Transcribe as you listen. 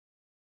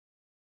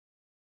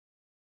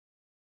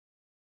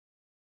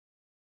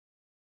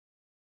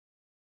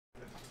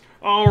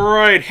All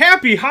right,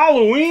 happy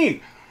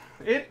Halloween.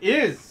 It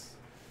is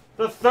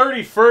the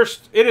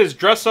 31st. It is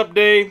dress up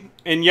day,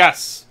 and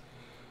yes,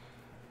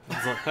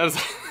 that has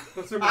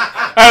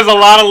a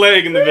lot of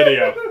leg in the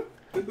video.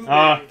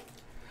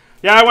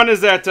 Yeah, I went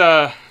as that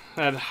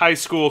high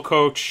school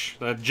coach,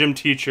 that gym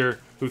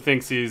teacher who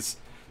thinks he's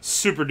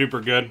super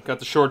duper good. Got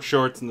the short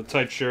shorts and the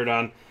tight shirt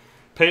on.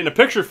 Painting a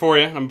picture for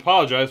you. I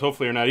apologize.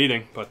 Hopefully you're not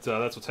eating, but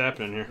that's what's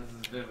happening here.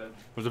 This is vivid.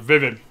 It was a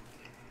vivid.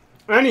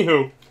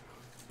 Anywho,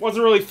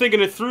 wasn't really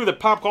thinking it through that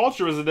pop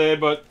culture was a day,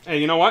 but hey,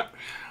 you know what?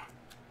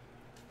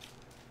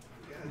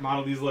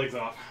 Model these legs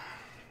off.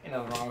 Ain't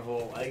nothing wrong with a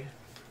little leg.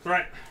 That's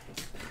right.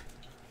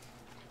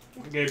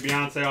 I gave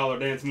Beyonce all her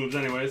dance moves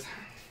anyways.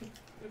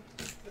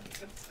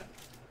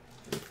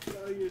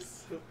 Oh, you're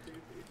so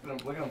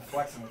creepy. Look at him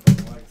flexing with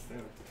those legs,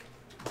 too.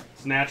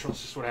 It's natural.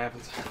 It's just what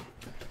happens.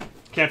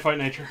 Can't fight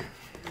nature.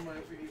 You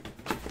might be.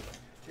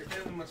 Your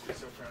family must be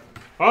so proud of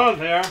you. Oh,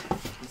 they are.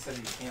 He said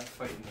he can't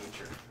fight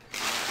nature.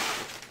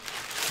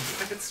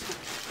 That's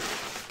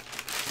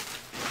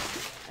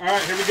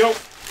Alright, here we go.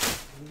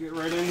 Get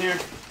right in here.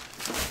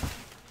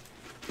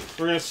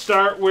 We're going to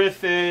start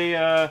with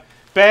a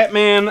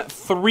Batman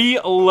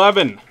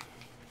 311.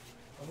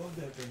 I love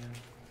that band.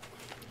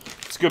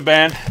 It's a good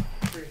band.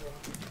 Pretty cool.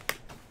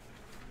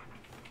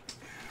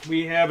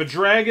 We have a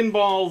Dragon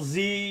Ball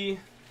Z.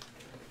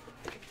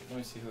 Let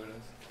me see who it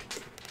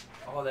is.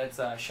 Oh, that's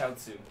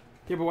Shoutsu.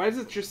 Yeah, but why does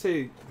it just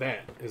say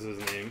that is his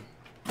name?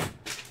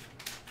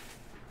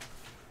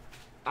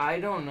 I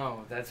don't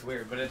know. That's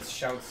weird, but it's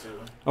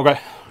Shoutsu. Okay.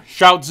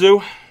 Shout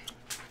Zoo.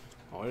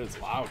 Oh, it is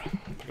loud.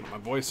 Look at my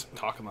voice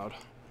talking loud.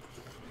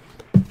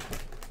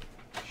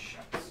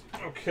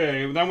 Shoutsu.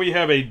 Okay, then we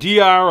have a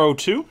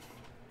DRO2. You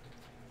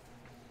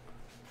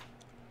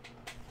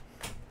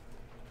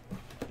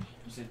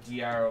said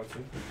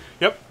DRO2?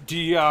 Yep,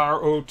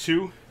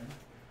 DRO2.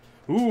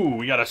 Ooh,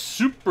 we got a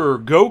Super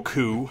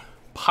Goku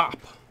Pop.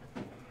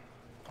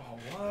 Oh,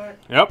 what?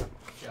 Yep,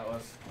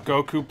 Jealous.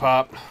 Goku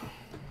Pop.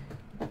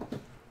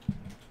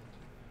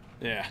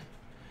 Yeah,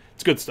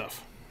 it's good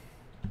stuff.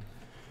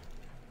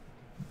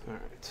 All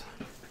right.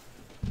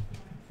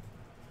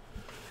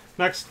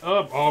 Next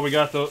up, oh, we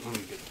got the.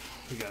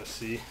 We gotta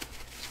see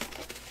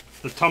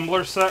the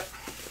Tumbler set.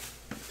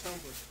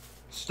 Tumblr.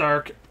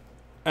 Stark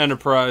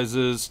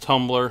Enterprises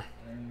Tumbler.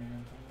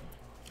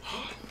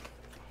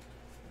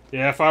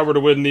 Yeah, if I were to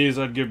win these,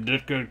 I'd give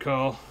Dick a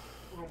call.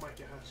 Oh my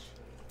gosh.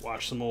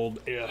 Watch some old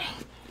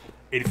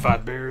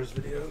 85 Bears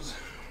videos.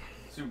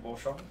 Super Bowl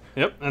shot?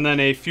 Yep, and then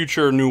a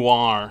Future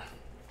Noir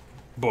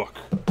book.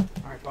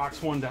 All right,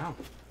 box one down.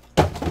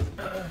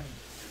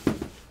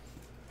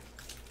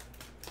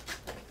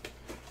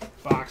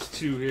 Box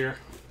two here.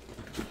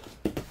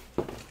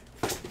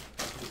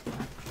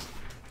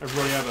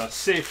 Everybody have a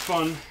safe,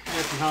 fun,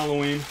 happy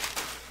Halloween. You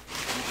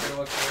sure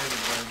look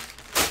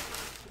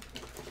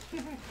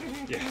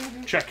worried,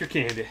 Yeah, check your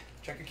candy.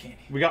 check your candy.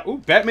 We got, ooh,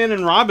 Batman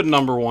and Robin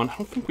 #1. I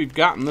don't think we've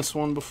gotten this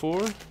one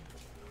before.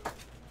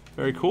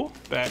 Very cool.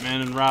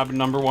 Batman and Robin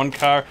 #1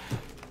 car.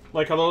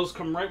 Like how those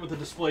come right with the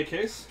display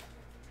case.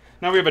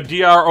 Now we have a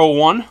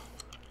DRO1.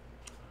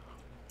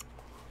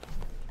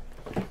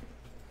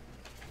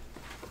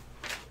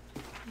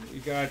 What we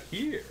got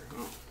here?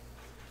 Oh.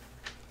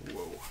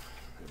 Whoa.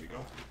 There we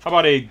go. How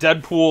about a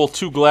Deadpool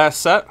 2 glass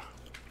set?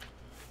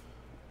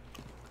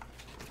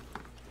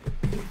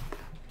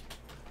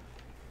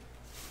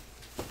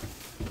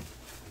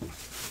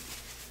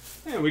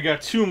 And we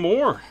got two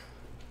more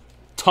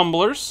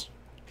tumblers.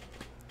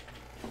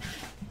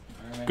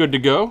 Good to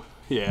go?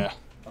 Yeah.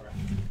 Okay.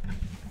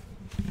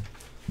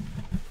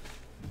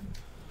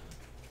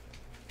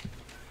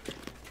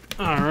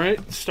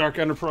 Alright, Stark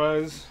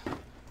Enterprise.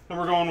 Then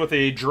we're going with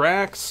a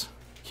Drax.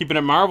 Keeping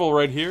it Marvel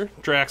right here.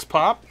 Drax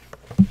Pop.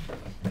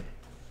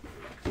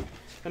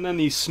 And then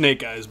the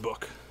Snake Eyes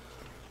book.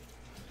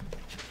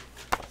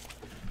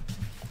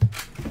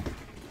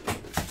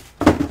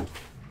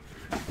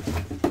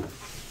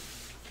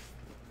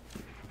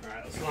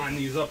 Alright, let's line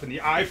these up in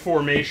the I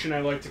formation,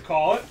 I like to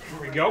call it.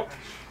 Here we go.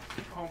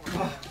 Oh my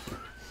gosh.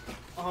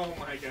 Oh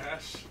my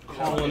gosh.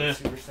 Calling it.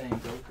 Super Saiyan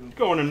Goku.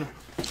 Going in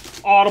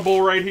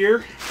Audible right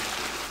here.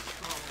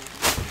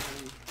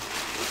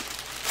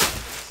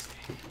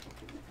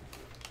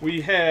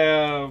 We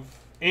have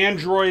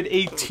Android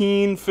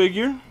 18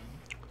 figure.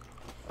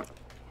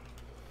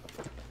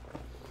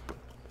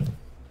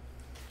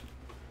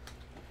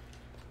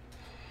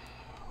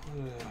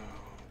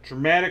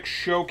 Dramatic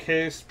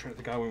showcase. I'm trying to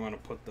think how we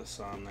want to put this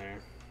on there.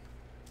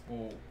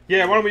 Oh.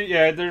 Yeah, why don't we?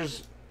 Yeah,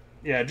 there's.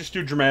 Yeah, just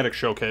do dramatic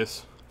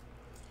showcase.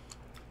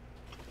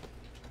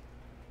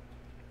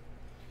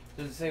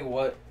 Does it say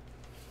what?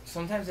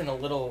 Sometimes in a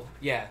little,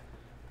 yeah,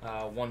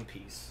 One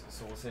Piece.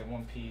 So we'll say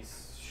One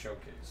Piece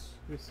showcase.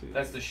 Let me see.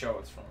 That's the show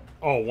it's from.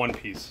 Oh, One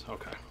Piece.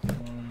 Okay.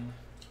 One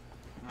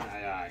Aye,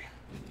 aye.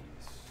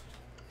 Piece.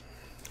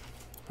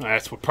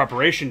 That's what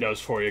preparation does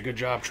for you. Good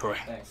job, Troy.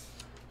 Thanks.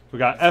 We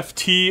got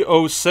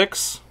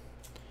FT06.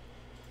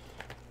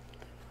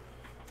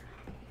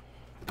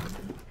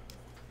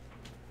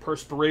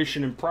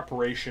 Perspiration and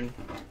preparation.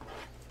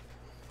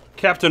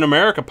 Captain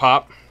America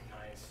pop.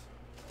 Nice.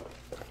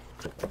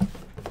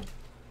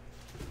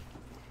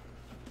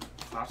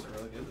 Pops are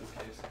really good in this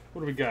case.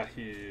 What do we got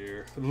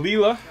here?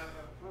 Leela.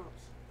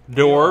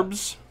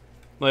 Dorbs.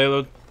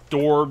 Layla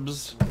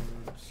Dorbs.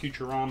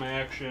 Futurama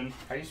action.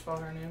 How do you spell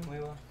her name,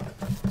 Leela?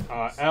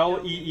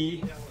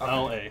 Leela.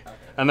 Okay.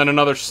 And then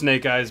another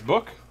Snake Eyes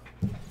book.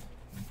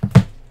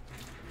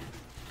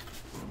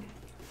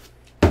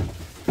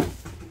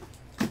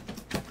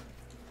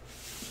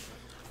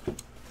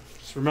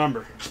 Just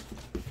remember,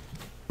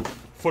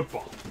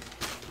 football.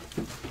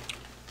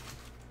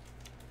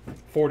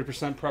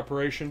 40%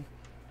 preparation,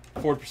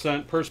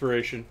 40%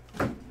 perspiration,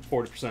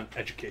 40%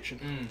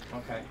 education.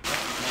 Okay.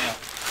 Yeah.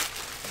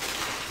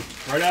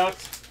 Right,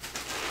 Alex?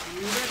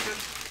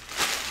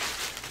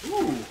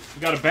 Ooh,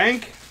 we got a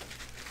bank.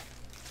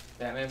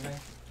 Batman thing?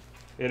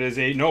 It is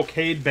a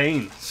Cade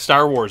Bane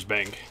Star Wars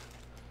bank.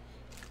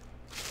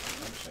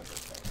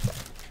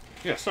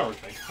 Yeah, Star Wars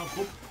bank. Oh,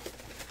 cool.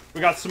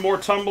 We got some more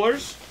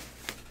tumblers.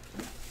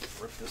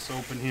 Rip this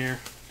open here.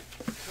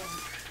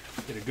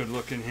 Get a good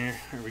look in here.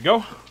 There we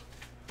go.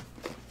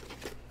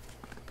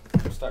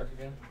 Stark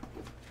again?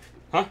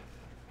 Huh?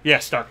 Yeah,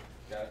 Stark.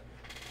 Got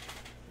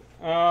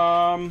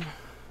it.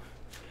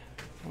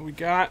 We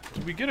got.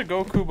 Did we get a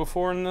Goku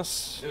before in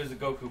this? It was a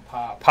Goku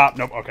pop. Pop.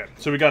 Nope. Okay.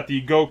 So we got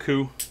the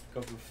Goku.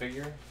 Goku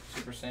figure?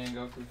 Super Saiyan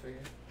Goku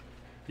figure?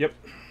 Yep.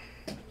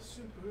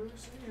 Super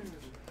Saiyan.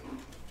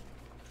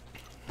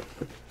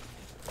 Good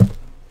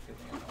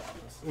thing I know all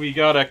this. We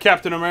got a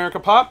Captain America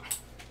pop.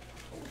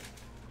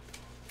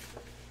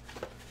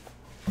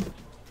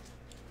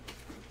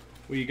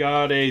 We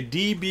got a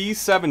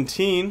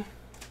DB17.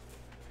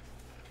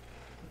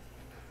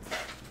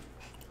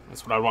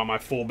 That's what I want my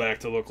fullback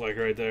to look like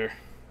right there.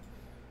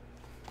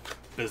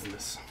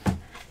 Business.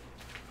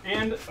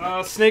 And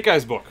a Snake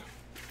Eyes book.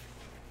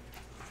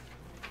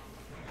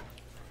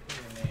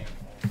 Your name.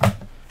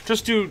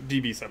 Just do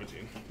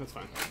DB17. That's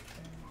fine.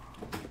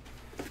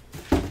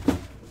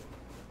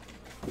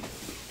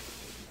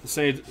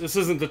 Say this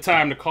isn't the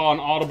time to call an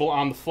audible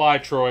on the fly,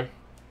 Troy.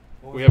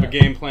 We have a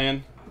game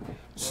plan.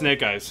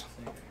 Snake Eyes.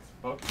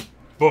 Book?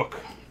 Book.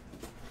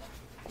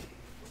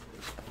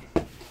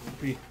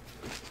 It's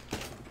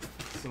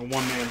a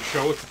one-man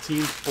show. It's a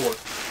team sport.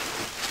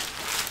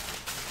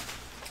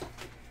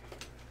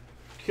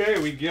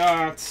 Okay, we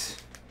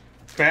got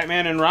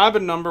Batman and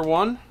Robin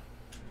 #1.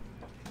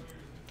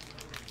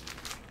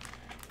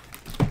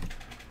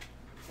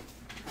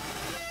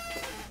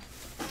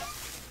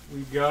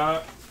 We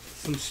got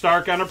some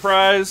Stark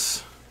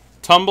Enterprise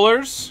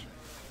tumblers.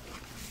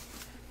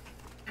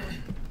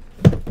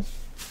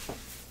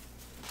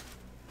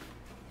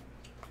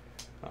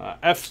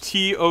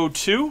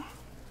 FTO2.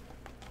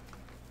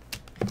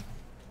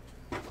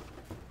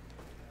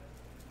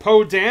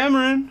 Poe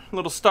Dameron,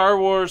 little Star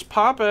Wars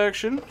pop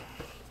action.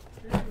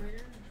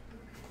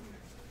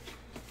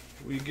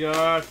 We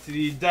got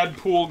the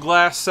Deadpool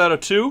glass set of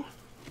 2.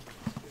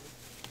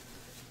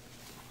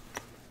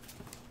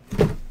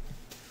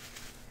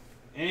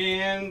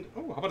 And,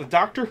 oh, how about a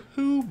Doctor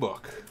Who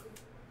book?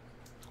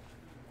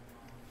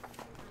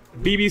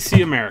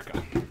 BBC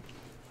America.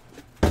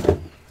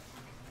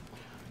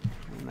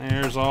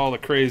 And there's all the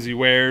crazy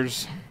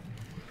wares.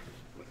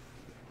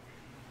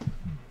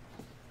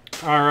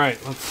 All right,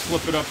 let's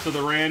flip it up to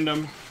the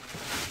random.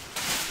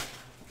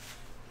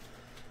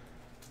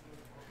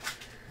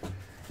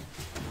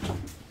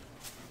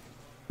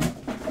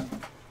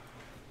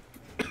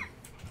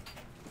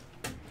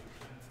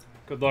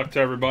 Good luck to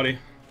everybody.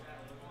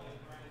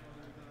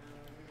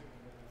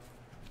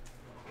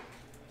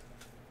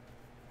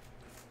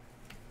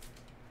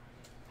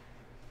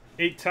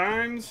 Eight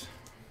times.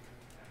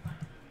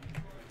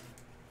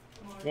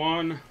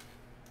 1,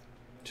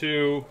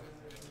 2,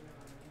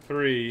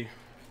 3,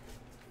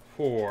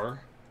 4,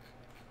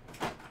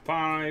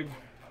 5,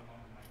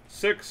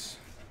 6,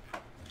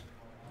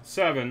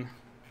 7,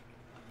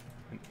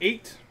 and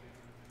 8.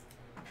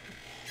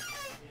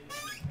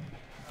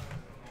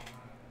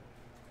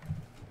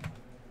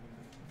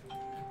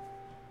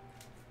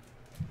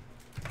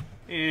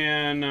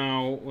 And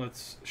now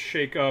let's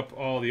shake up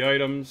all the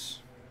items.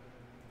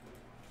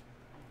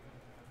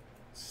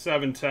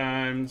 7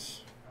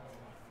 times.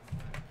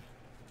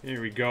 Here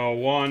we go.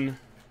 1,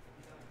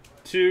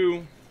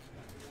 2,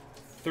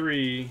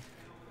 3,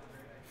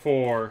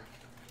 4,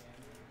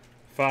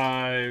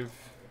 5,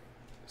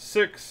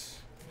 6,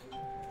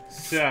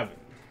 7.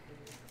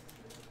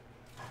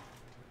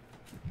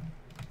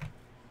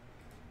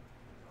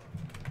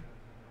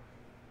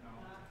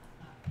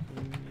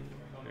 There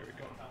we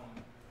go.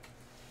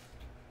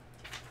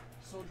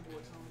 Soldier Boy,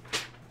 Tom.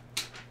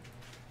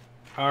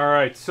 All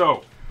right,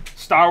 so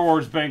Star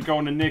Wars Bank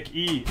going to Nick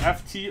E.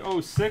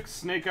 FTO6,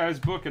 Snake Eyes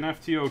book, and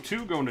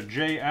FTO2 going to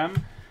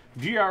JM.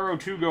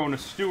 GRO2 going to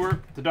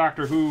Stewart. The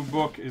Doctor Who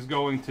book is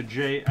going to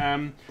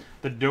JM.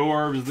 The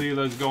Dorbs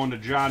Leela is going to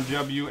John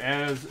W.,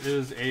 as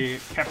is a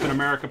Captain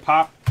America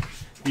pop.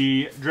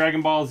 The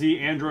Dragon Ball Z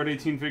Android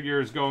 18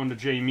 figure is going to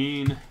J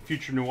Mean.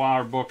 Future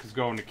Noir book is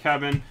going to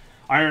Kevin.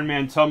 Iron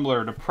Man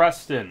tumbler to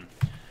Preston.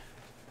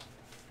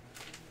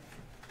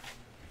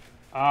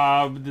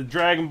 The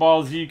Dragon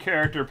Ball Z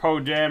character Poe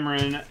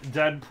Dameron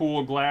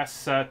Deadpool glass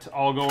set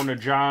all going to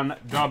John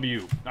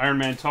W. Iron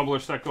Man tumbler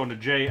set going to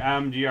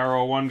JM.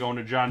 DRO1 going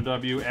to John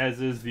W.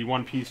 As is the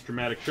One Piece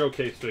dramatic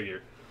showcase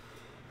figure.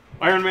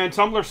 Iron Man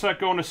tumbler set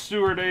going to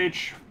Stuart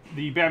H.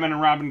 The Batman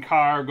and Robin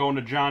car going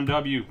to John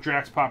W.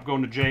 Drax Pop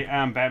going to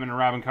JM. Batman and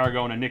Robin car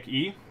going to Nick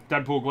E.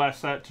 Deadpool glass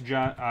set to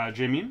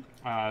Jamin.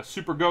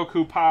 Super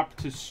Goku Pop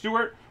to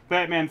Stuart.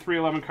 Batman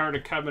 311 card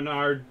to Kevin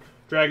R.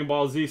 Dragon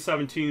Ball Z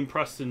 17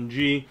 Preston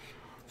G.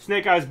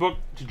 Snake Eyes book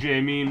to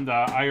Jamin.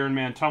 The Iron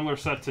Man tumbler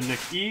set to Nick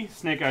E.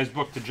 Snake Eyes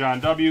book to John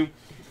W.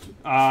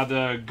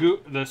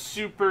 The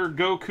Super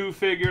Goku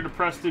figure to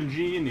Preston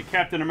G. And the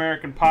Captain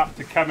American Pop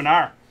to Kevin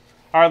R.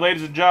 All right,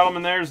 ladies and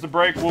gentlemen, there's the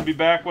break. We'll be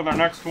back with our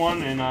next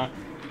one in a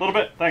little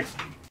bit. Thanks.